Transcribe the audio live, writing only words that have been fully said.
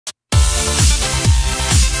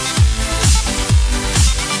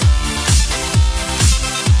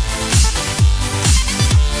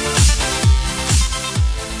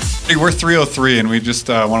Hey, we're 303, and we just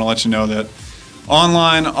want to let you know that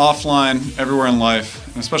online, offline, everywhere in life,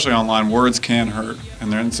 and especially online, words can hurt. And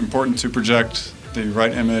then it's important to project the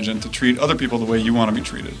right image and to treat other people the way you want to be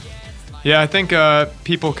treated. Yeah, I think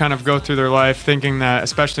people kind of go through their life thinking that,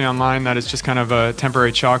 especially online, that it's just kind of a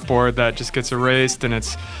temporary chalkboard that just gets erased, and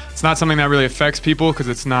it's not something that really affects people because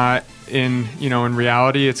it's not in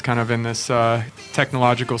reality. It's kind of in this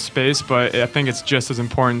technological space, but I think it's just as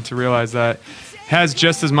important to realize that it has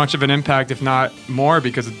just as much of an impact, if not more,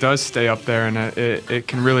 because it does stay up there, and it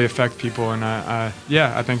can really affect people. And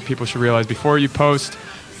yeah, I think people should realize before you post,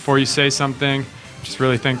 before you say something, just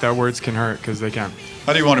really think that words can hurt, because they can.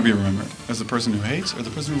 How do you want to be remembered? As the person who hates or the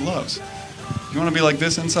person who loves? You want to be like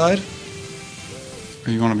this inside?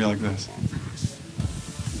 Or you want to be like this?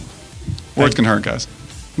 Words can hurt, guys.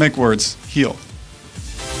 Make words heal.